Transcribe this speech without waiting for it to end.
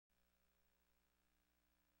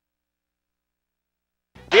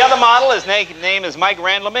other model, his name is Mike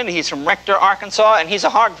Randleman. He's from Rector, Arkansas, and he's a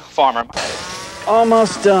hog farmer.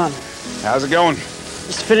 Almost done. How's it going?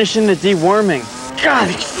 Just finishing the deworming. God,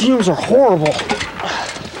 these fumes are horrible.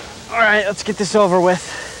 All right, let's get this over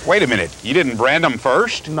with. Wait a minute. You didn't brand them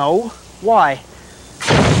first? No. Why?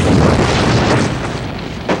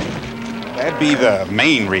 That'd be the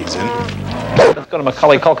main reason. Let's go to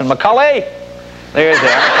Macaulay Culkin. Macaulay! There's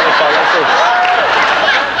there.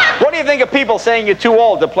 What do you think of people saying you're too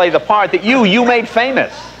old to play the part that you made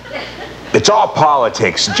famous? It's all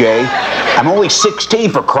politics, Jay. I'm only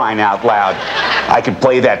 16 for crying out loud. I can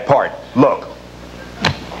play that part. Look.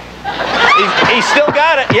 He's still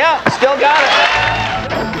got it. Yeah, still got it.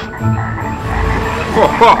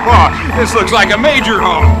 This looks like a major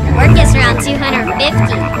home. Work is around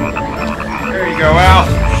 250. There you go, Al.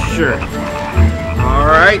 Sure. All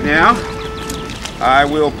right, now, I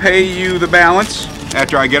will pay you the balance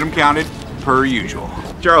after I get them counted, per usual.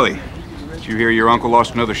 Charlie, did you hear your uncle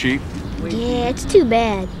lost another sheep? Yeah, it's too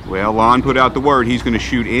bad. Well, Lon put out the word he's going to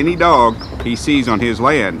shoot any dog he sees on his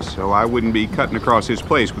land, so I wouldn't be cutting across his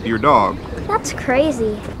place with your dog. That's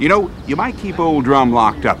crazy. You know, you might keep old Drum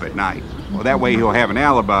locked up at night. Well, that way he'll have an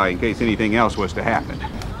alibi in case anything else was to happen.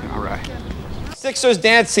 All right. Sixers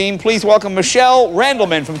dance team, please welcome Michelle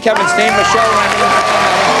Randleman from Kevin's team. Michelle Randleman.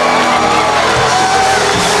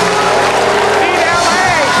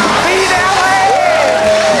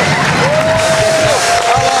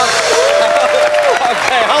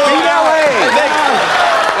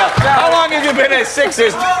 Been at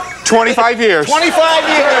Sixers 25 years. 25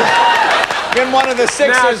 years. Been one of the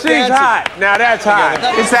Sixers. Now she's hot. Now that's hot.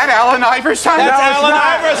 Is that Allen Iverson? That's Allen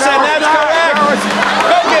Iverson. That's correct.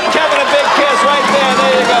 Go give Kevin a big kiss right there.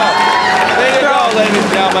 There you go. There you go, ladies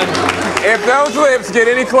and gentlemen. If those lips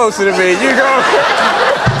get any closer to me, you go.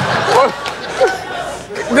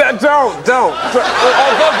 Don't. Oh,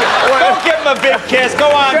 go give him a big kiss.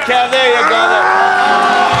 Go on, Kev. There you go.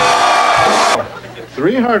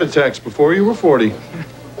 3 heart attacks before you were 40.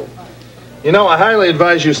 You know, I highly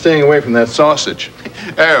advise you staying away from that sausage.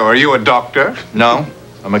 Oh, are you a doctor? No,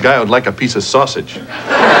 I'm a guy who'd like a piece of sausage. Mr.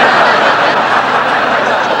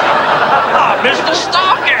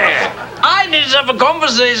 Starkey, I need to have a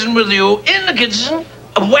conversation with you in the kitchen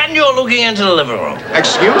when you're looking into the living room.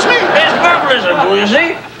 Excuse me? It's perfectly simple, you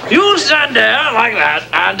see. You stand there like that,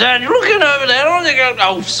 and then you're looking over there, and you go,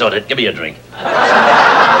 oh, sod it, give me a drink.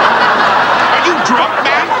 Are you drunk,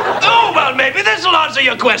 man? Oh, well, maybe this will answer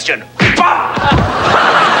your question. It's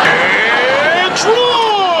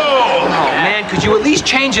wrong! Oh, man, could you at least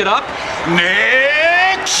change it up?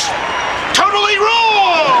 Next! Totally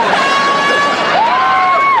wrong!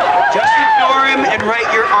 Just ignore him and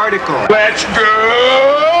write your article. Let's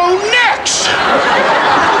go next!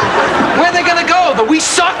 Where are they gonna go? The We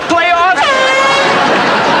Suck playoffs?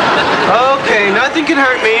 Okay, nothing can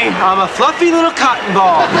hurt me. I'm a fluffy little cotton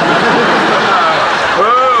ball.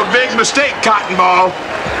 Oh, big mistake, Cotton Ball.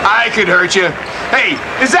 I could hurt you. Hey,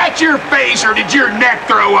 is that your face or did your neck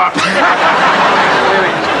throw up? Wait.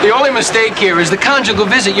 The only mistake here is the conjugal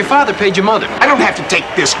visit your father paid your mother. I don't have to take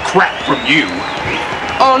this crap from you.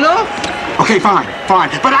 Oh, no? Okay, fine.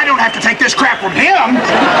 But I don't have to take this crap from him.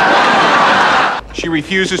 She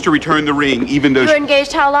refuses to return the ring, even though You were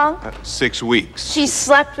engaged how long? 6 weeks. She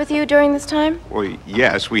slept with you during this time? Well,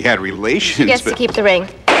 yes, we had relations, She gets but to keep the ring.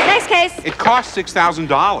 Next case. it cost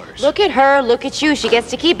 $6,000. Look at her, look at you. She gets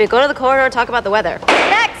to keep it. Go to the corridor, talk about the weather.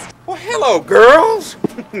 Next. Well, hello, girls.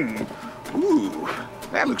 Ooh,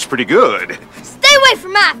 that looks pretty good. Stay away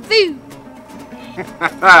from my food.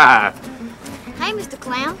 Why, Hey, Mr.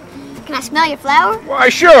 Clown. Can I smell your flower?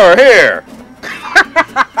 sure, here.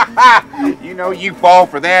 You know you fall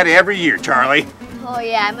for that every year, Charlie. Oh,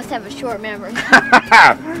 yeah, I must have a short memory.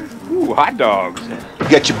 Ooh, hot dogs. You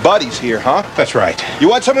got your buddies here, huh? That's right. You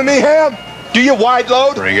want some of me, Ham? Do you wide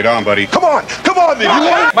load? Bring it on, buddy. Come on, then.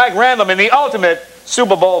 You want Mike Randleman, the ultimate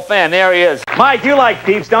Super Bowl fan. There he is. Mike, you like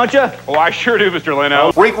Peeps, don't you? Oh, I sure do, Mr.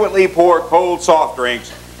 Leno. Frequently pour cold soft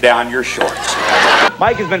drinks down your shorts.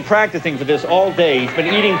 Mike has been practicing for this all day. He's been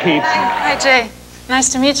eating Peeps. Hi, Jay.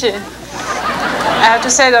 Nice to meet you. I have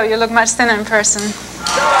to say, though, you look much thinner in person. And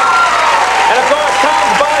of course,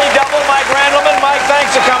 Tom's body double, Mike Randleman. Mike,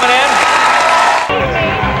 thanks for coming in.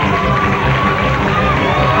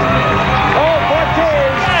 Oh,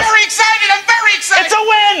 14. Very excited. I'm very excited. It's a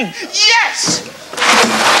win. Yeah!